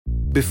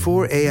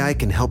Before AI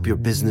can help your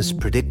business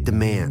predict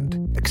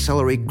demand,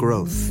 accelerate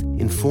growth,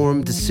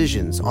 inform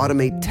decisions,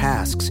 automate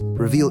tasks,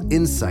 reveal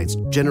insights,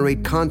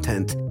 generate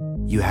content,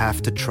 you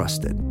have to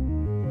trust it.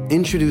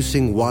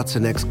 Introducing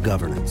watsonx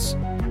Governance,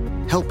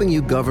 helping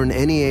you govern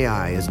any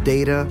AI as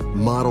data,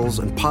 models,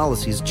 and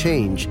policies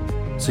change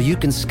so you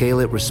can scale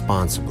it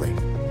responsibly.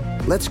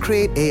 Let's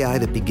create AI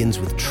that begins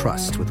with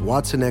trust with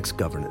watsonx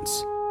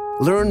Governance.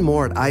 Learn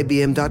more at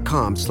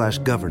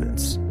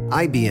ibm.com/governance.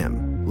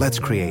 IBM, let's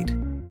create.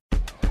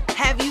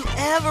 Have you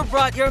ever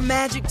brought your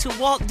magic to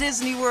Walt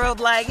Disney World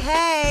like,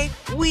 hey,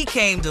 we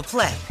came to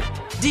play?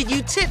 Did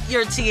you tip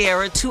your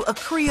tiara to a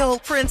Creole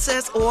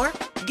princess or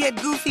get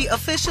goofy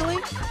officially?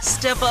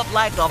 Step up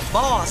like a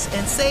boss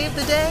and save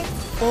the day?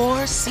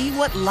 Or see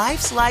what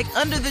life's like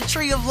under the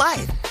tree of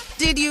life?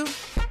 Did you?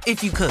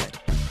 If you could.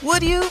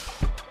 Would you?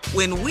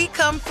 When we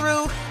come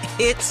through,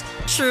 it's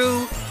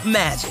true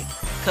magic.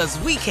 'Cause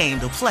we came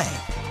to play.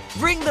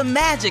 Bring the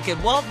magic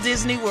at Walt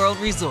Disney World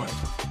Resort.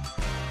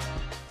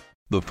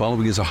 The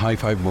following is a high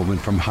five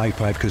moment from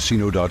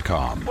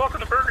highfivecasino.com.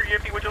 Welcome to Burger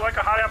Yippee. Would you like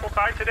a hot apple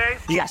pie today?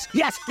 Yes,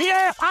 yeah,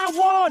 I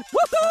won!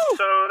 Woohoo!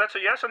 So that's a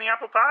yes on the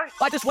apple pie?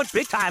 I just went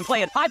big time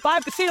playing High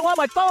Five Casino on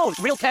my phone.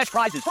 Real cash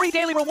prizes, free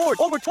daily rewards,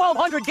 over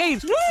 1,200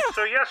 games. Yeah!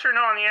 So yes or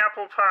no on the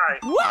apple pie?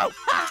 Whoa!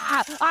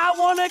 I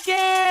won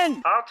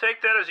again! I'll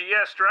take that as a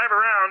yes. Drive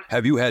around.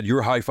 Have you had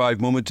your high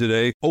five moment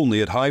today?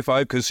 Only at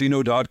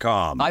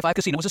highfivecasino.com. High Five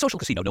Casino is a social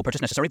casino. No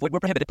purchase necessary. Void where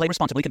prohibited. Play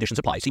responsibly. Conditions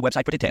apply. See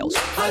website for details.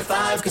 High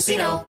Five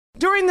Casino.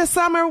 During the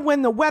summer,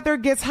 when the weather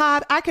gets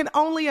hot, I can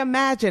only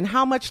imagine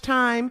how much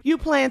time you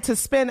plan to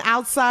spend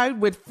outside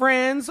with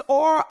friends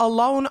or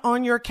alone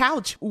on your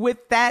couch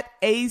with that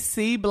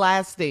AC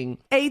blasting.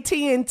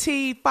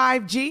 AT&T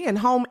 5G and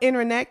home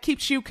internet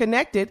keeps you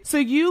connected so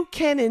you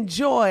can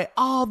enjoy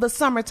all the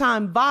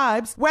summertime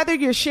vibes, whether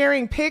you're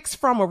sharing pics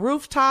from a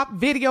rooftop,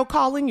 video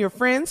calling your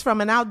friends from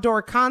an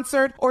outdoor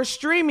concert, or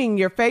streaming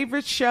your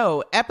favorite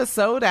show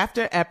episode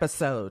after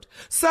episode.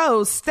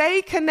 So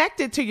stay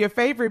connected to your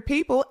favorite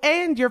people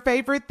and your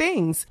favorite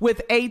things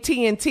with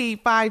AT&T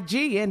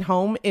 5G and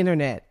home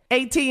internet.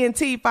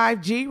 AT&T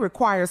 5G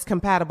requires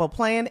compatible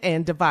plan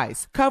and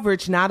device.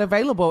 Coverage not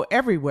available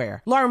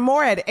everywhere. Learn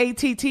more at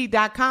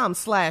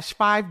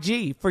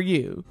att.com/5G for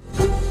you.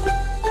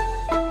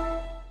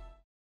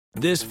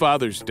 This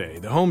Father's Day,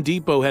 the Home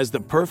Depot has the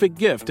perfect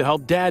gift to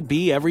help Dad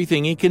be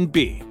everything he can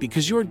be,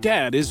 because your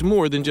dad is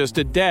more than just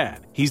a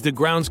dad. He's the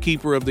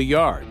groundskeeper of the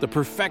yard, the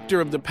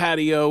perfecter of the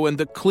patio, and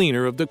the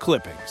cleaner of the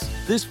clippings.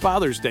 This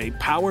Father's Day,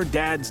 power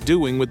Dad's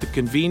doing with the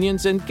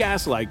convenience and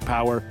gas-like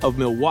power of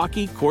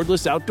Milwaukee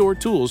cordless outdoor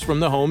tools from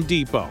the Home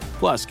Depot.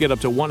 Plus, get up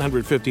to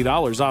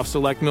 $150 off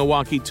select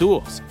Milwaukee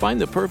tools. Find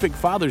the perfect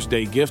Father's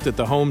Day gift at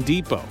the Home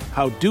Depot.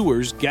 How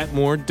doers get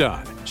more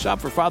done.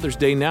 Shop for Father's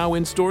Day now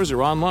in stores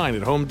or online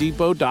at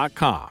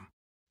homedepot.com.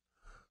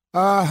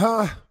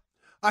 I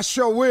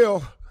sure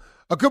will.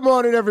 Good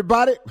morning,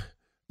 everybody.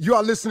 You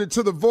are listening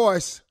to The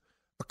Voice.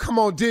 Come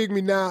on, dig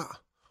me now.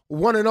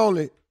 One and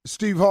only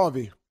Steve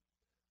Harvey.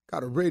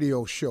 Got a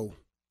radio show.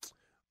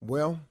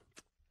 Well,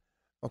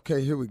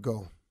 okay, here we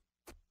go.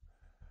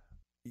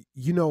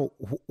 You know,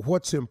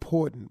 what's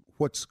important,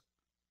 what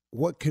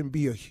can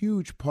be a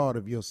huge part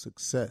of your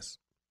success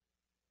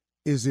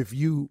is if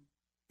you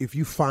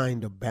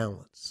find a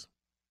balance.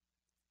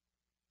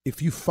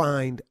 If you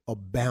find a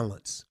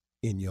balance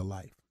in your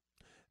life.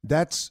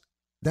 That's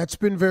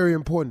been very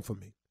important for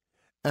me.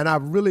 And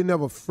I've really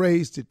never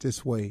phrased it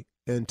this way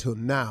until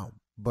now,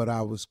 but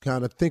I was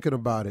kind of thinking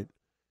about it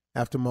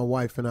after my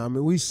wife and I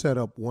mean, we set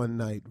up one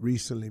night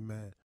recently,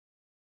 man.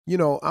 You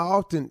know, I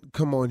often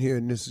come on here,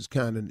 and this is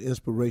kind of an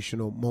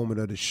inspirational moment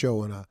of the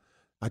show, and I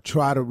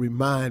try to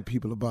remind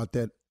people about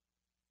that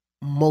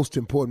most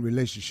important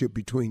relationship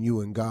between you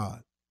and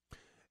God.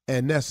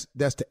 And that's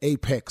the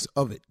apex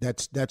of it.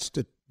 That's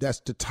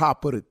the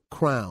top of the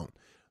crown.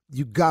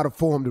 You got to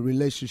form the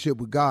relationship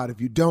with God. If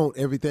you don't,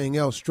 everything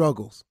else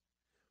struggles.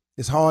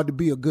 It's hard to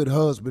be a good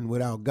husband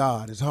without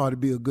God. It's hard to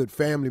be a good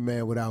family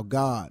man without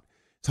God.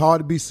 It's hard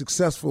to be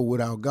successful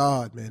without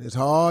God, man. It's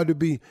hard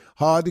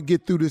to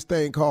get through this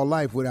thing called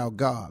life without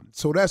God.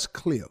 So that's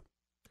clear.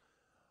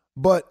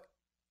 But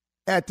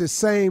at the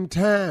same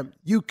time,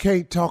 you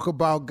can't talk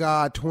about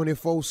God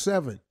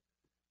 24/7.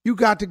 You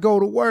got to go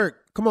to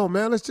work. Come on,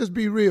 man. Let's just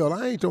be real.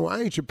 I ain't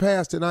your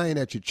pastor and I ain't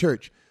at your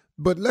church.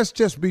 But let's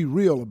just be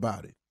real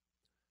about it.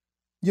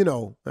 You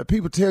know,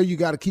 people tell you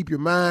got to keep your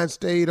mind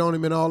stayed on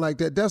him and all like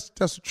that. That's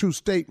a true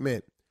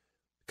statement.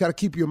 Got to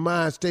keep your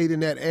mind stayed in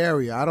that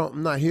area.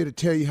 I'm not here to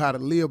tell you how to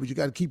live, but you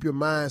got to keep your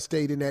mind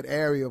stayed in that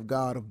area of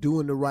God, of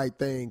doing the right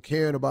thing,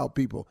 caring about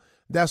people.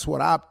 That's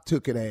what I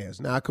took it as.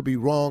 Now, I could be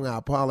wrong. I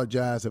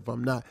apologize if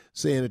I'm not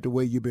saying it the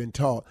way you've been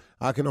taught.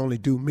 I can only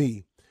do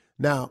me.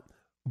 Now,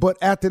 but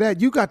after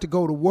that, you got to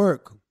go to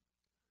work.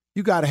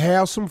 You got to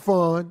have some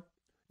fun.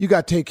 You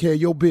got to take care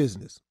of your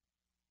business.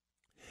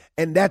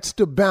 And that's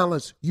the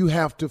balance you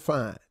have to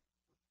find.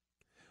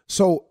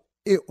 So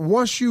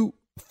once you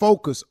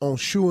focus on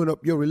shoring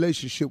up your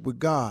relationship with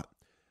God,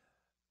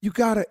 you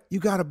gotta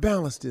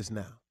balance this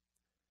now.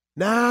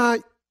 Now,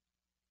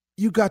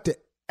 you got to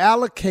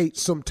allocate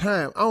some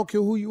time. I don't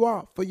care who you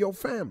are, for your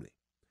family.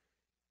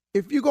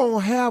 If you're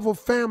going to have a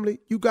family,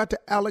 you got to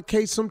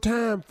allocate some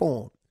time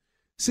for them.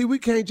 See, we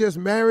can't just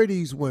marry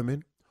these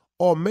women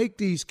or make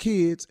these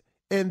kids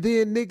and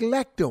then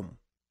neglect them.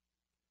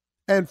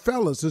 And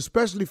fellas,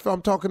 especially if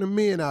I'm talking to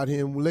men out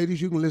here, and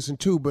ladies, you can listen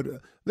too, but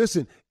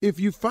listen, if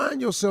you find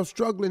yourself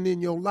struggling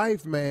in your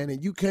life, man,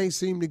 and you can't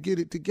seem to get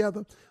it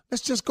together,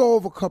 let's just go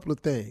over a couple of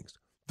things.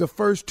 The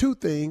first two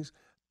things,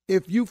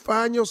 if you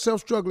find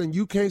yourself struggling,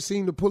 you can't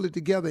seem to pull it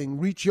together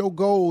and reach your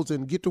goals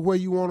and get to where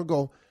you want to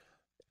go,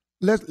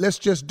 let's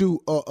just do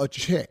a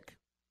check.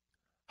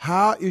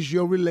 How is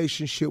your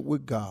relationship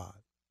with God?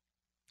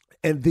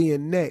 And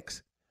then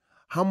next,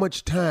 how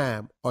much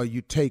time are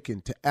you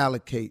taking to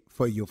allocate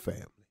for your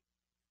family?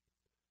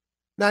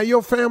 Now,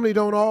 your family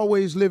don't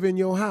always live in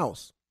your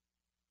house,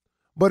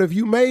 but if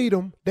you made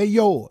them, they're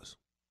yours.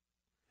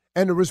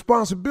 And the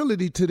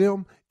responsibility to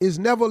them is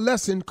never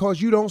lessened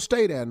because you don't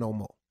stay there no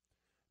more.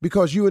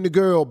 Because you and the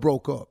girl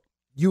broke up.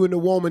 You and the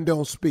woman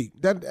don't speak.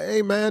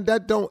 Hey, man,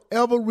 that don't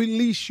ever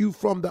release you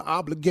from the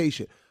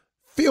obligation.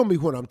 Feel me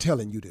when I'm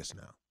telling you this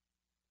now.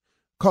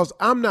 Because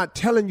I'm not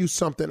telling you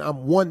something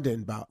I'm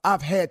wondering about.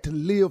 I've had to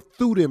live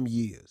through them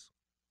years.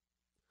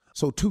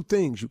 So two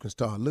things you can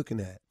start looking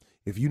at.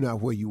 If you're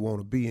not where you want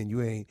to be and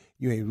you ain't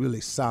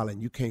really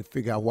solid, you can't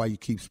figure out why you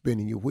keep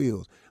spinning your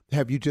wheels.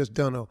 Have you just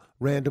done a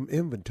random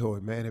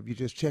inventory, man? Have you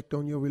just checked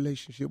on your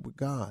relationship with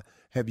God?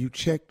 Have you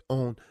checked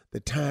on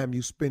the time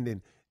you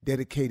spending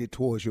dedicated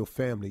towards your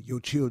family, your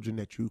children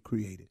that you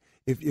created?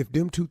 If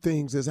them two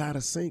things is out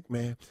of sync,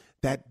 man,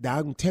 that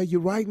I can tell you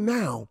right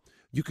now,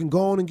 you can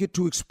go on and get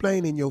to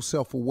explaining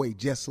yourself away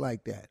just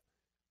like that.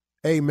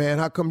 Hey, man,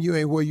 how come you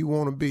ain't where you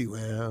want to be?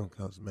 Well,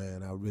 because,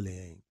 man, I really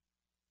ain't.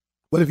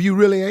 Well, if you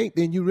really ain't,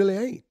 then you really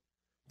ain't.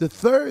 The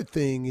third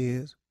thing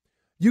is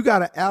you got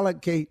to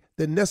allocate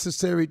the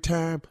necessary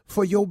time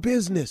for your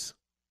business.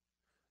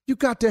 You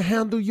got to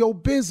handle your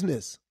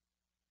business.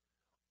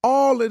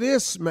 All of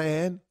this,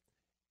 man,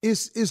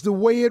 is the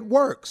way it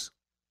works.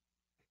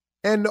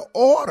 And the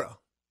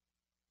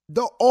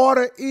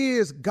order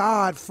is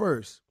God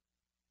first.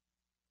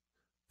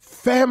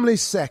 Family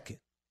second.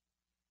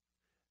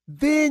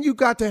 Then you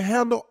got to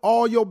handle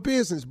all your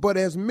business. But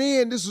as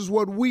men, this is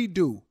what we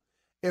do.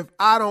 If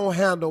I don't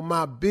handle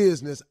my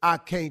business, I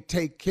can't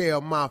take care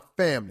of my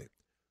family.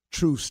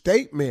 True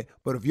statement,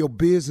 but if your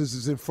business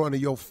is in front of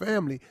your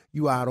family,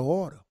 you out of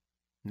order.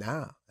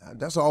 Nah,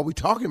 that's all we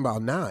talking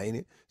about now, ain't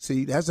it?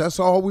 See, that's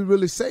all we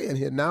really saying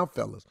here now,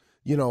 fellas.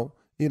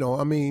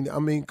 I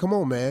mean, come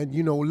on, man.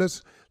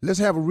 Let's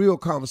have a real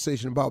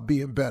conversation about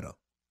being better.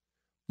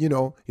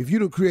 If you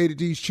done created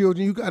these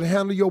children, you got to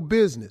handle your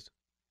business.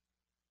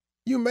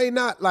 You may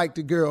not like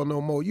the girl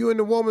no more. You and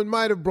the woman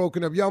might have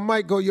broken up. Y'all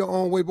might go your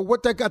own way, but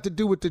what that got to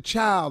do with the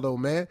child, though,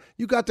 man?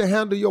 You got to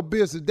handle your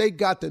business. They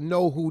got to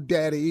know who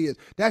daddy is.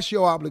 That's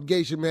your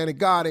obligation, man, and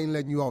God ain't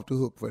letting you off the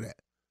hook for that.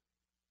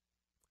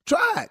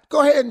 Try it.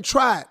 Go ahead and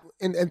try it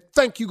and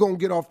think you're going to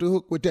get off the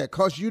hook with that,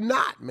 because you're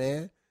not,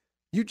 man.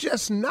 You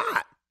just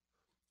not.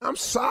 I'm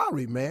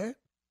sorry, man.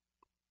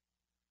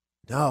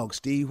 Dog,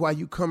 Steve, why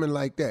you coming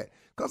like that?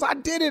 Because I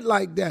did it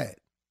like that.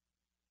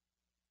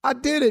 I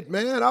did it,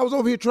 man. I was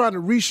over here trying to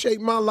reshape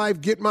my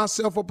life, get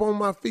myself up on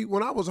my feet.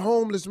 When I was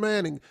homeless,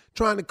 man, and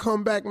trying to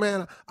come back,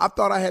 man, I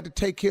thought I had to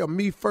take care of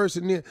me first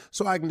and then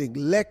so I can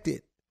neglect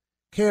it,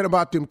 caring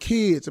about them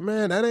kids.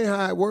 Man, that ain't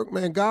how it worked,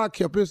 man. God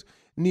kept his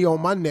knee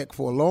on my neck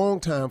for a long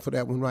time for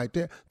that one right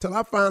there till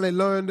I finally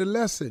learned the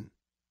lesson.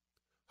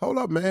 Hold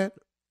up, man.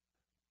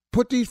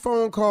 Put these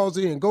phone calls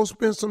in. Go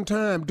spend some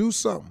time. Do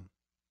something.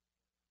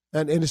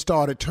 And it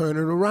started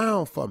turning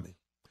around for me.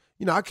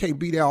 I can't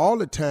be there all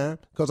the time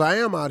because I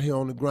am out here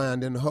on the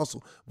grind and the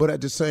hustle. But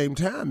at the same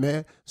time,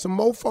 man, some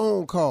more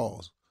phone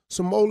calls,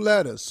 some more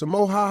letters, some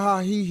more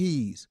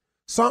ha-ha-he-he's,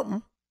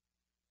 something.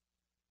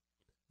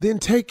 Then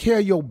take care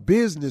of your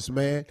business,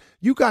 man.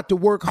 You got to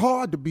work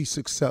hard to be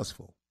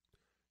successful.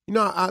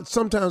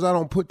 Sometimes I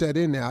don't put that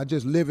in there. I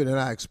just live it and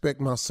I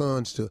expect my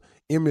sons to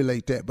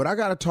emulate that. But I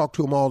got to talk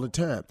to them all the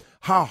time.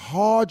 How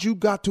hard you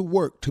got to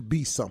work to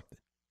be something.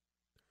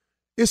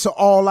 It's an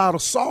all-out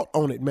assault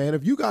on it, man.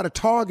 If you got a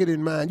target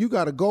in mind, you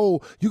got a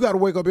goal, you got to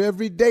wake up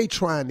every day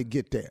trying to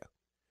get there.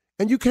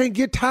 And you can't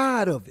get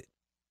tired of it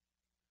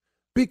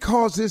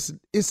because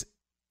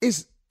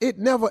it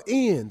never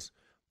ends.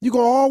 You're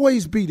going to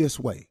always be this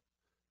way.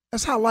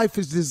 That's how life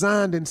is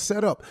designed and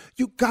set up.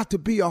 You got to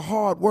be a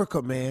hard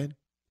worker, man.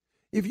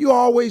 If you're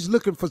always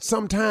looking for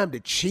some time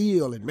to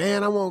chill and,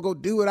 man, I want to go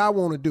do what I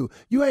want to do,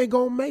 you ain't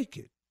going to make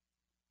it.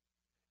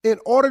 In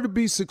order to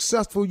be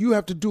successful, you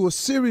have to do a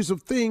series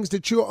of things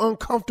that you're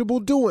uncomfortable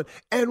doing.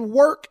 And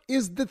work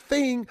is the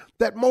thing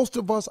that most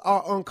of us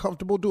are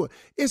uncomfortable doing.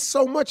 It's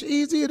so much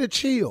easier to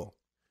chill.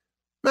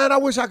 Man, I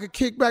wish I could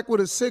kick back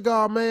with a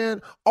cigar,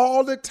 man,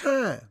 all the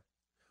time.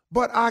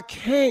 But I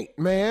can't,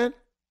 man.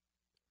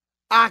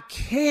 I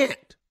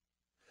can't.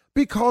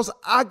 Because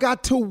I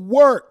got to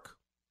work.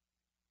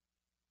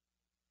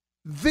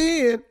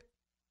 Then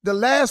the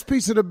last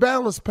piece of the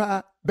balance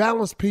pie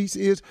balance piece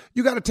is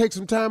you got to take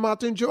some time out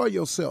to enjoy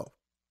yourself.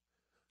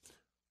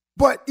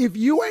 But if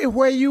you ain't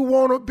where you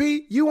want to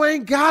be, you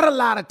ain't got a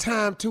lot of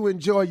time to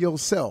enjoy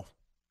yourself.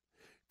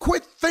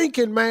 Quit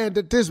thinking, man,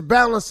 that this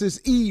balance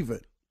is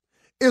even.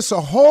 It's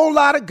a whole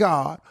lot of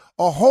God,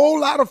 a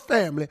whole lot of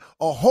family,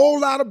 a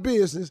whole lot of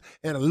business,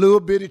 and a little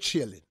bit of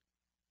chilling.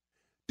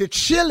 The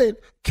chilling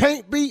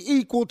can't be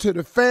equal to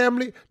the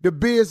family, the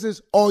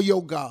business, or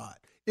your God.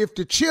 If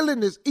the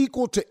chilling is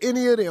equal to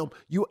any of them,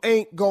 you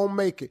ain't gonna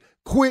make it.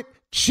 Quit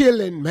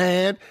chilling,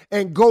 man,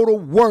 and go to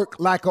work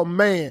like a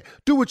man.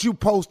 Do what you're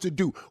supposed to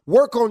do.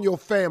 Work on your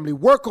family,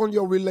 work on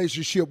your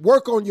relationship,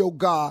 work on your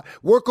God,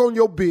 work on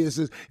your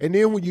business, and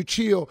then when you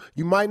chill,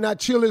 you might not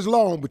chill as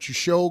long, but you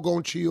sure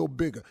gonna chill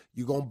bigger.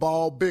 You gonna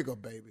ball bigger,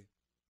 baby.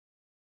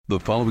 The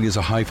following is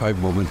a high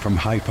five moment from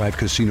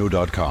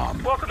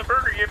highfivecasino.com. Welcome to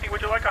Burger Yippee.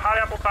 Would you like a hot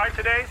apple pie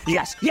today?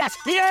 Yes, yes,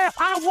 yeah,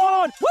 I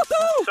won!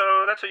 Woohoo!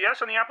 So that's a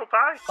yes on the apple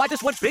pie? I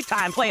just went big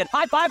time playing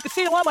High Five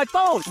Casino on my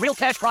phone. Real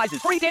cash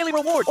prizes, free daily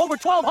rewards, over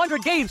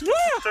 1,200 games. Yeah!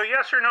 So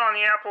yes or no on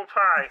the apple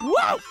pie?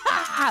 Whoa!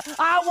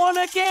 I won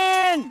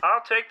again!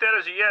 I'll take that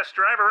as a yes.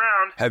 Drive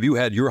around. Have you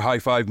had your high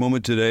five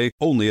moment today?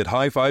 Only at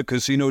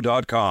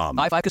highfivecasino.com.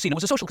 High Five Casino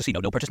is a social casino.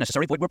 No purchase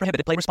necessary. Void where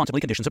prohibited. Play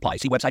responsibly. Conditions apply.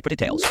 See website for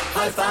details.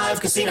 High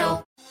Five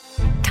Casino.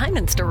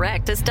 Diamonds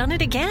Direct has done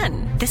it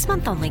again. This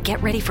month only,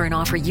 get ready for an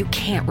offer you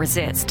can't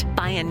resist.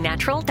 Buy a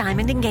natural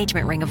diamond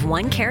engagement ring of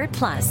 1 carat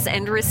plus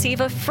and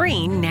receive a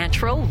free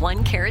natural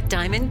 1 carat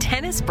diamond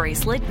tennis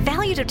bracelet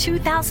valued at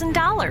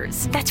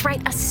 $2,000. That's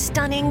right, a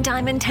stunning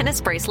diamond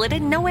tennis bracelet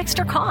at no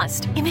extra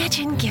cost.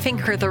 Imagine giving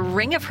her the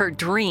ring of her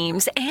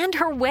dreams and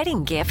her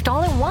wedding gift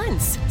all at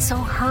once. So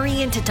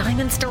hurry into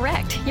Diamonds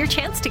Direct. Your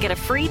chance to get a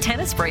free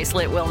tennis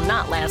bracelet will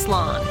not last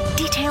long.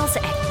 Details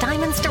at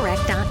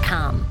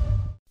diamondsdirect.com.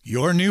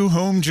 Your new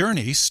home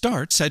journey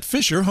starts at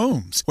Fisher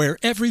Homes, where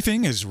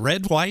everything is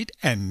red, white,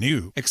 and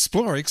new.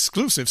 Explore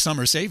exclusive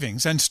summer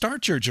savings and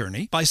start your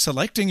journey by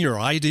selecting your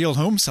ideal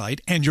home site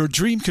and your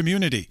dream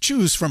community.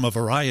 Choose from a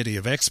variety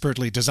of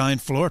expertly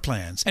designed floor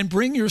plans and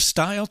bring your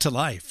style to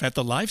life at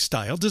the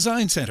Lifestyle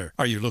Design Center.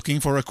 Are you looking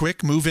for a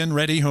quick move-in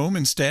ready home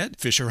instead?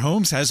 Fisher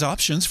Homes has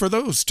options for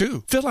those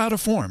too. Fill out a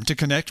form to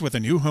connect with a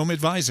new home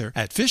advisor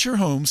at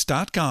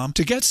fisherhomes.com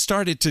to get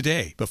started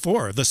today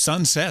before the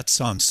sun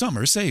sets on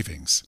summer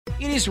savings.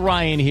 It is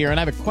Ryan here, and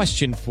I have a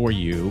question for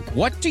you.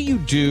 What do you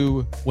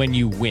do when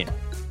you win?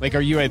 Like,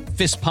 are you a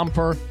fist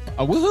pumper,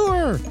 a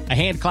woohooer, a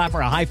hand clapper,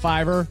 a high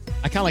fiver?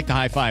 I kind of like the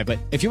high five, but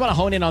if you want to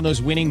hone in on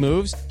those winning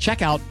moves,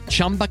 check out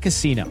Chumba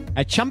Casino.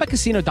 At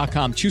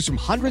ChumbaCasino.com, choose from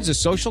hundreds of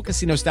social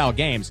casino-style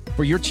games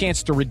for your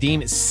chance to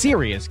redeem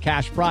serious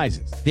cash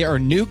prizes. There are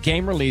new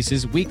game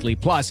releases weekly,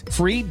 plus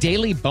free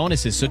daily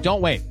bonuses, so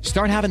don't wait.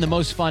 Start having the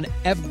most fun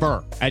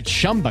ever at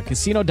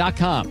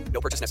ChumbaCasino.com.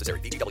 No purchase necessary.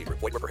 VGW.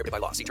 Void where prohibited by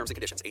law. See terms and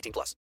conditions. 18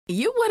 plus.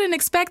 You wouldn't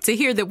expect to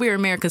hear that we're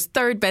America's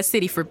third best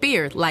city for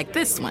beer like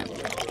this one.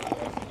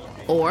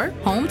 Or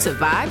home to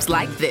vibes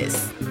like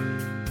this.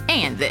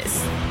 And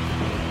this.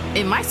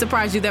 It might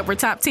surprise you that we're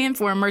top 10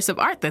 for immersive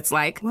art that's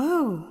like,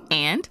 whoa.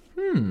 And,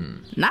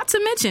 not to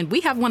mention,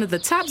 we have one of the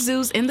top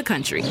zoos in the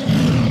country.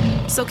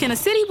 So can a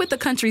city with the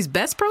country's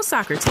best pro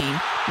soccer team,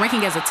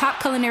 ranking as a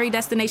top culinary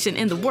destination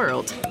in the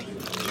world,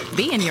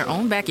 be in your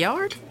own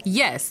backyard?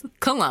 Yes,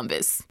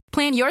 Columbus.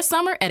 Plan your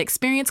summer at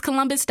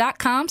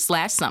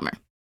experiencecolumbus.com/summer.